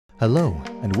Hello,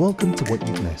 and welcome to What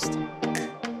You've Missed.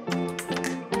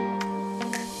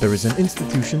 There is an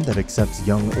institution that accepts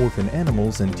young orphan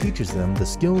animals and teaches them the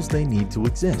skills they need to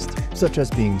exist, such as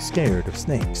being scared of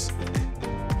snakes.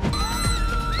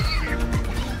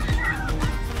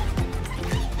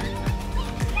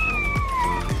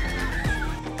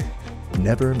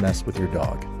 Never mess with your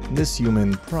dog. This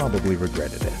human probably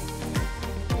regretted it.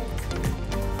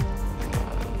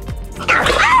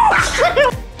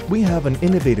 We have an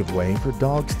innovative way for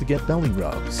dogs to get belly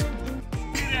rubs.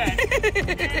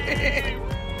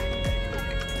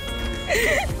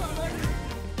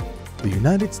 The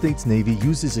United States Navy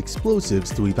uses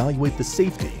explosives to evaluate the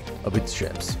safety of its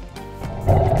ships.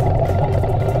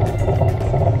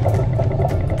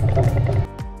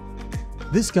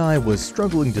 This guy was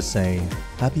struggling to say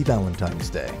Happy Valentine's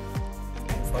Day.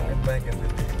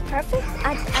 Perfect?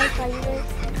 I thought you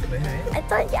were...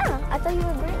 I thought you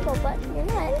were gringo, but you're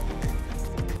not.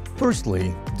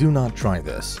 Firstly, do not try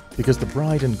this, because the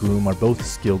bride and groom are both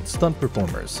skilled stunt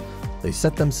performers. They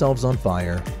set themselves on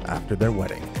fire after their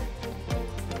wedding.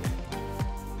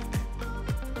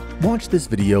 Watch this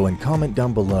video and comment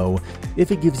down below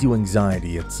if it gives you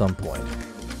anxiety at some point.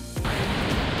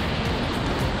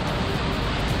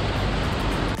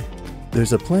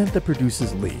 There's a plant that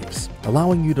produces leaves,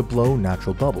 allowing you to blow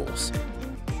natural bubbles.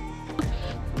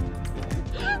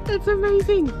 That's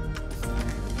amazing!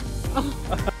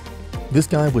 This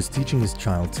guy was teaching his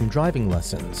child some driving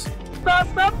lessons.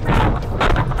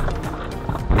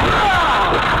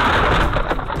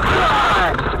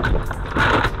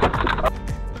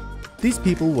 These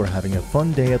people were having a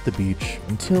fun day at the beach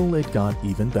until it got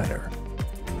even better.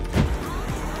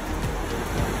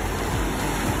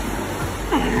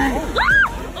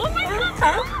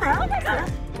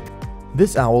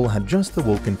 This owl had just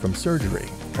awoken from surgery,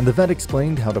 and the vet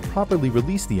explained how to properly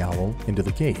release the owl into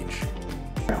the cage.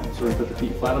 So we're going to put the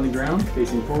feet flat on the ground,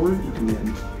 facing forward, and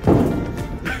then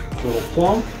a little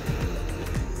plonk.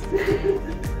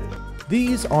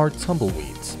 These are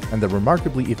tumbleweeds, and they're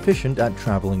remarkably efficient at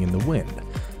traveling in the wind.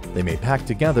 They may pack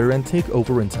together and take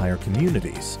over entire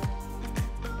communities.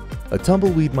 A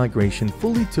tumbleweed migration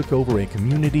fully took over a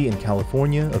community in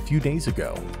California a few days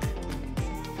ago.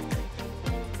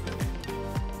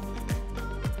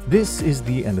 This is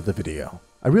the end of the video.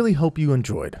 I really hope you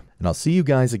enjoyed, and I'll see you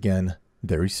guys again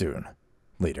very soon.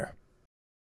 Later.